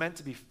time that is meant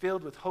to be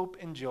filled with hope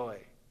and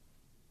joy.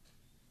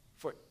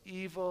 For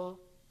evil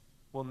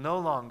will no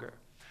longer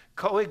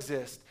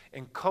coexist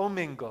and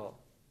commingle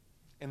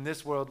in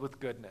this world with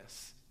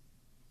goodness.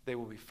 They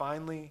will be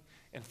finally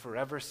and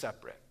forever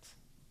separate.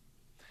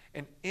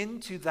 And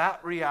into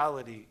that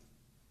reality,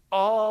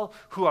 all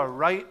who are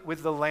right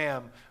with the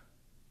Lamb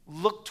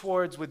look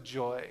towards with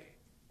joy,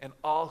 and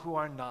all who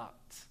are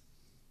not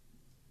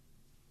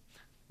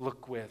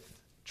look with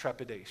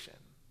trepidation,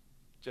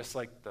 just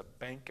like the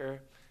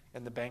banker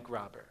and the bank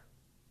robber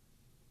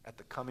at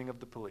the coming of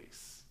the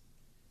police.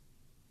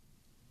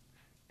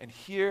 And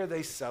here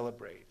they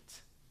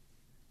celebrate,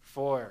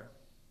 for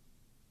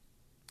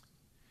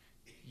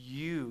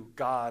you,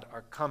 God,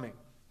 are coming,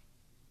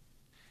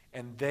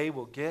 and they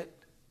will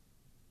get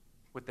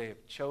what they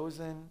have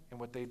chosen and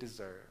what they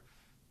deserve.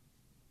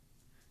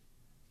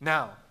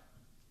 Now,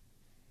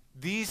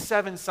 these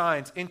 7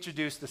 signs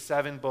introduce the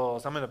 7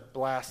 bowls. I'm going to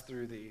blast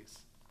through these.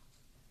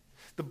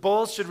 The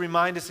bowls should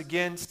remind us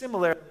again,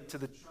 similarly to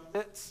the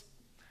trumpets,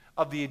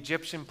 of the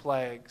Egyptian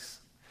plagues.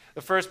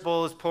 The first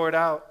bowl is poured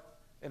out,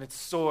 and it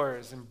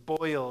soars and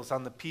boils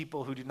on the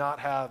people who do not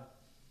have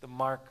the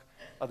mark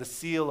of the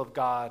seal of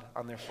God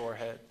on their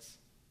foreheads.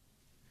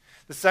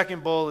 The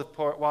second bowl of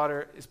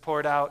water is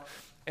poured out,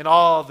 and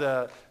all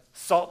the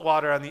salt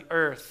water on the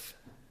earth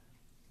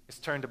is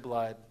turned to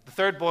blood. The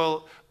third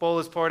bowl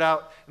is poured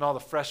out, and all the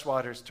fresh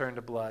water is turned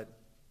to blood.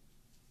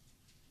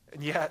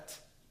 And yet,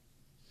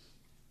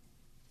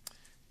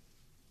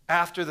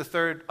 after the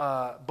third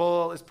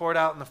bowl is poured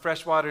out and the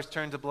fresh water is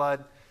turned to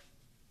blood,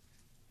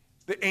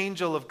 the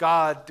angel of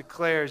God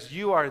declares,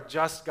 "You are a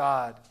just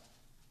God,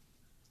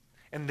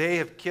 and they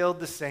have killed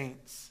the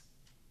saints,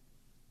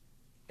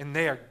 and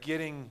they are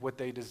getting what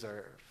they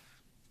deserve."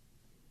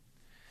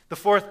 The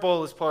fourth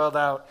bowl is poured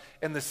out,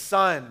 and the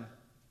sun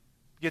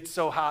gets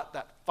so hot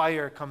that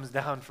fire comes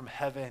down from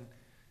heaven,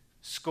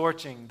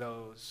 scorching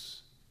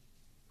those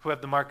who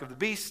have the mark of the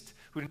beast,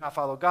 who do not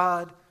follow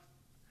God,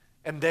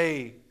 and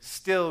they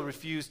still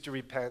refuse to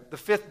repent. The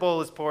fifth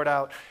bowl is poured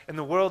out, and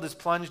the world is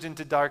plunged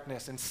into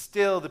darkness, and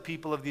still the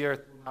people of the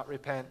earth will not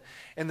repent.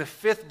 And the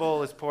fifth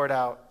bowl is poured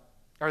out,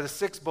 or the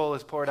sixth bowl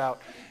is poured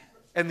out,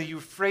 and the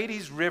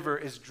Euphrates River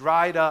is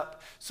dried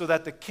up, so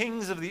that the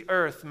kings of the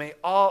earth may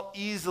all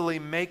easily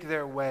make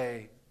their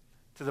way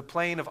to the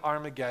plain of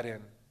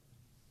Armageddon,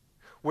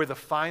 where the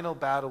final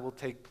battle will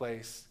take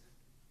place.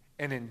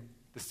 And in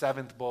the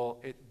seventh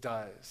bowl, it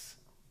does.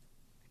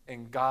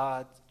 And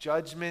God's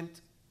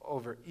judgment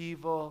over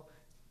evil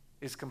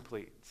is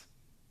complete.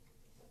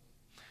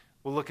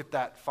 We'll look at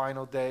that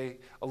final day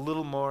a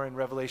little more in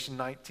Revelation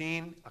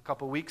 19, a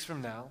couple weeks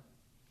from now.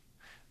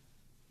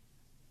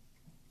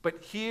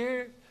 But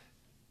here,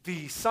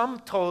 the sum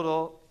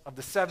total of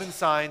the 7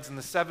 signs and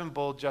the 7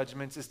 bowl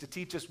judgments is to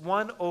teach us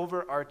one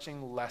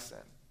overarching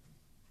lesson.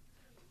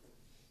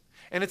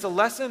 And it's a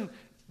lesson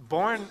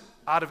born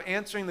out of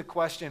answering the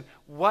question,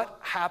 what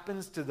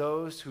happens to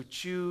those who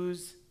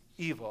choose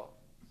evil?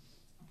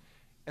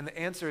 And the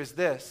answer is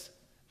this,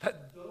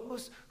 that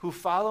those who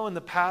follow in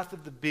the path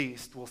of the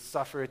beast will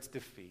suffer its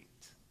defeat.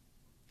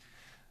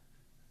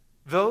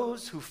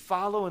 Those who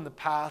follow in the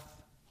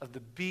path of the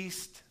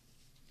beast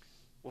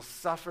will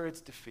suffer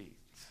its defeat.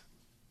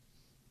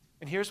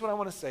 And here's what I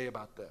want to say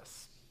about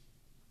this.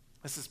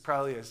 This is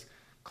probably as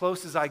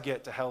close as I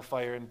get to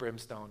hellfire and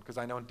brimstone, because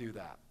I don't do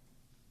that.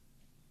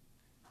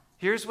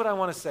 Here's what I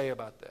want to say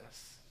about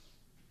this.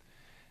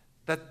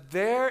 That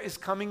there is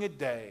coming a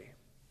day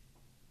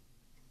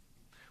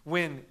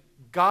when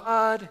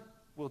God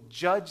will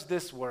judge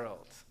this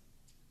world.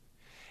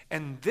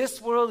 And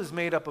this world is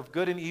made up of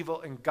good and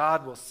evil, and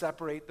God will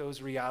separate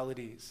those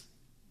realities.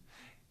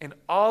 And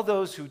all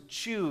those who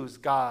choose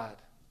God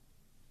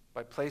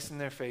by placing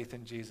their faith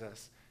in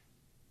Jesus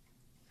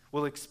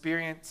will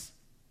experience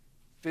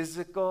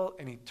physical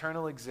and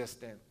eternal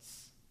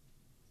existence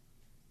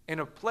in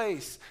a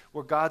place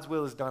where God's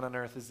will is done on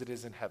earth as it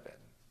is in heaven.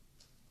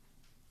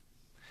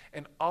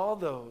 And all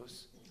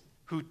those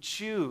who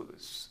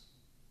choose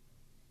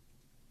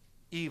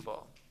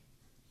evil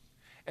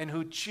and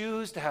who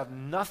choose to have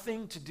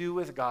nothing to do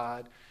with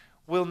God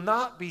will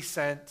not be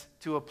sent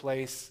to a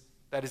place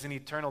that is an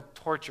eternal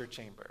torture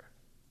chamber.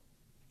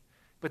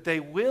 But they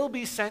will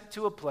be sent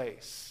to a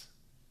place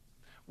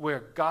where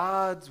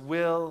God's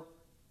will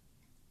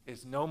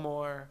is no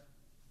more,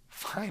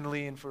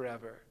 finally and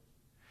forever.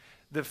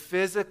 The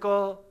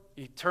physical,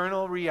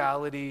 eternal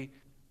reality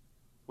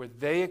where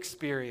they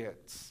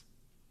experience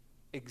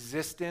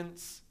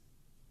existence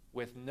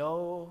with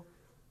no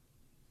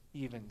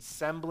even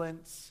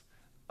semblance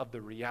of the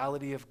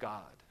reality of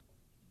God.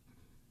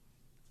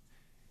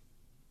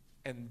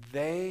 And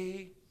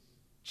they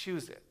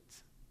choose it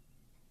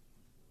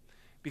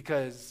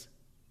because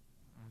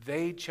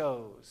they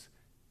chose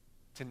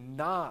to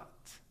not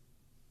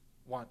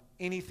want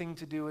anything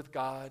to do with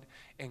God.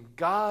 And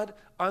God,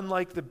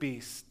 unlike the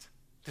beast,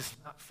 does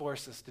not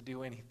force us to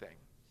do anything.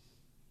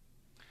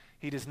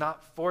 He does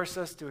not force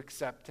us to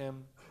accept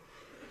him.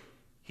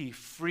 He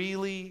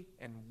freely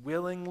and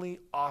willingly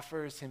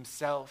offers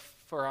himself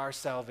for our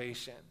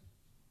salvation.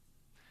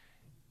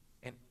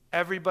 And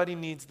everybody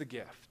needs the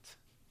gift.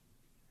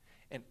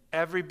 And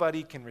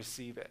everybody can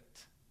receive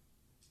it.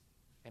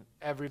 And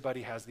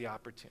everybody has the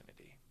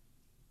opportunity.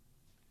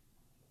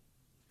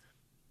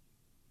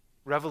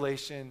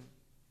 Revelation,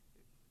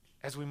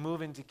 as we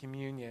move into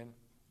communion,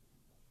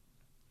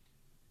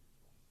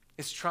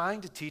 is trying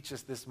to teach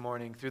us this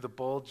morning through the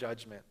bold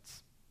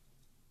judgments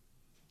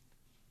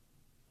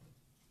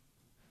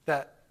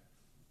that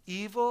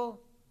evil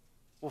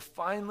will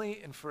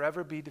finally and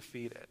forever be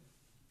defeated.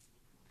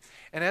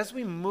 And as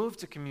we move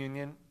to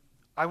communion,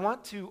 I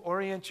want to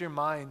orient your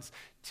minds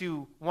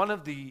to one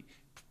of the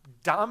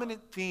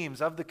dominant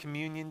themes of the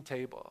communion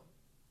table,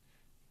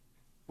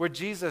 where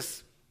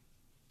Jesus,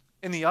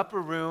 in the upper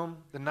room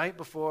the night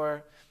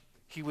before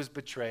he was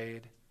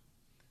betrayed,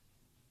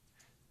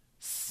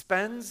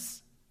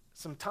 spends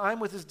some time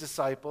with his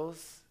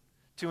disciples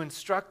to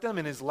instruct them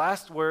in his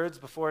last words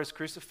before his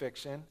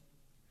crucifixion.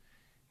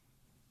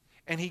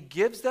 And he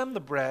gives them the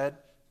bread,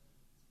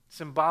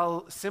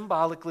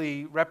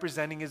 symbolically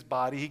representing his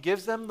body. He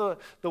gives them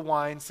the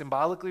wine,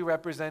 symbolically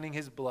representing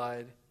his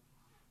blood.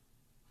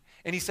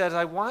 And he says,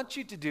 I want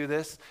you to do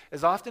this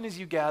as often as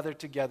you gather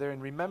together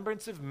in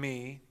remembrance of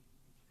me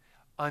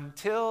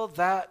until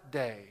that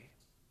day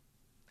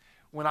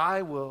when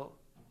I will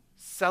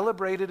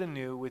celebrate it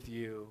anew with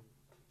you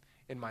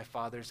in my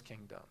Father's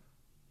kingdom.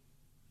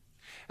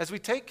 As we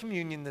take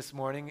communion this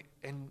morning,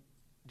 and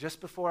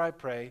just before I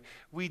pray,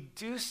 we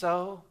do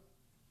so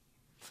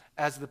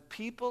as the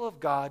people of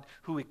God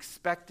who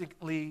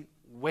expectantly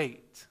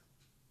wait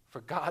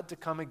for God to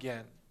come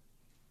again,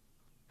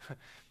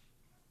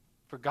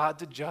 for God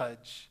to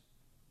judge,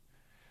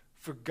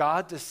 for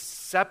God to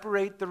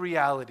separate the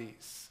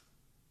realities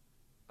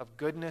of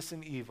goodness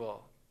and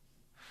evil,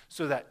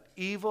 so that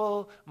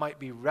evil might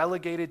be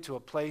relegated to a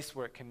place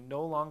where it can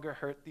no longer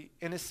hurt the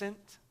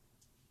innocent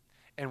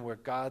and where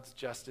God's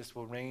justice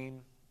will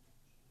reign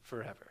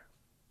forever.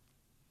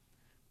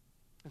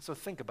 And so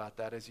think about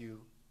that as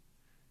you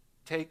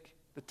take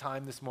the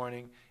time this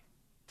morning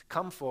to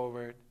come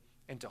forward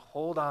and to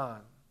hold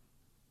on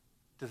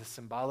to the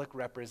symbolic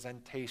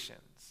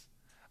representations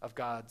of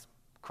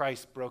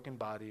Christ's broken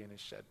body and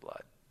his shed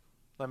blood.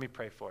 Let me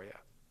pray for you.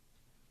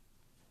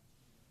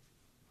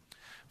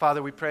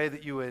 Father, we pray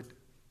that you would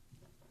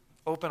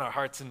open our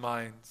hearts and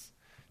minds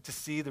to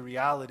see the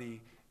reality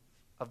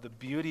of the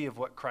beauty of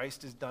what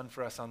Christ has done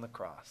for us on the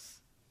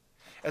cross.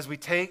 As we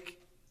take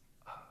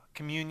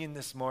communion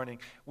this morning,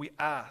 we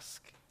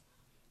ask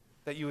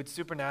that you would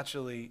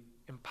supernaturally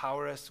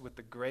empower us with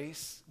the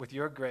grace, with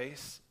your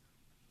grace,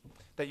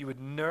 that you would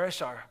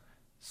nourish our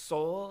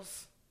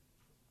souls,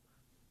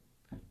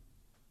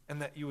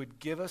 and that you would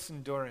give us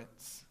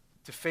endurance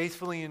to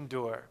faithfully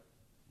endure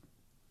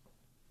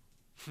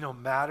no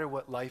matter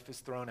what life is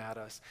thrown at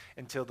us,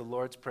 until the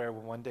Lord's Prayer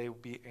will one day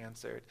be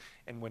answered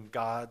and when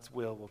God's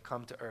will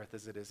come to earth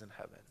as it is in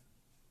heaven.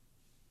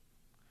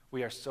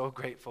 We are so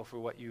grateful for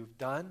what you've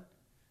done,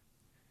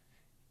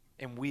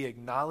 and we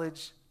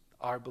acknowledge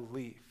our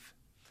belief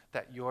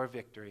that your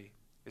victory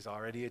is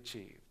already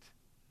achieved,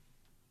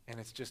 and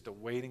it's just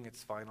awaiting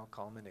its final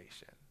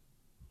culmination.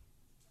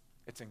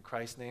 It's in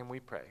Christ's name we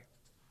pray.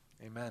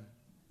 Amen.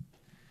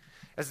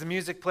 As the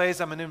music plays,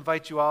 I'm going to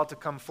invite you all to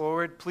come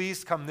forward.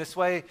 Please come this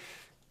way.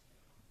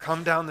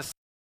 Come down the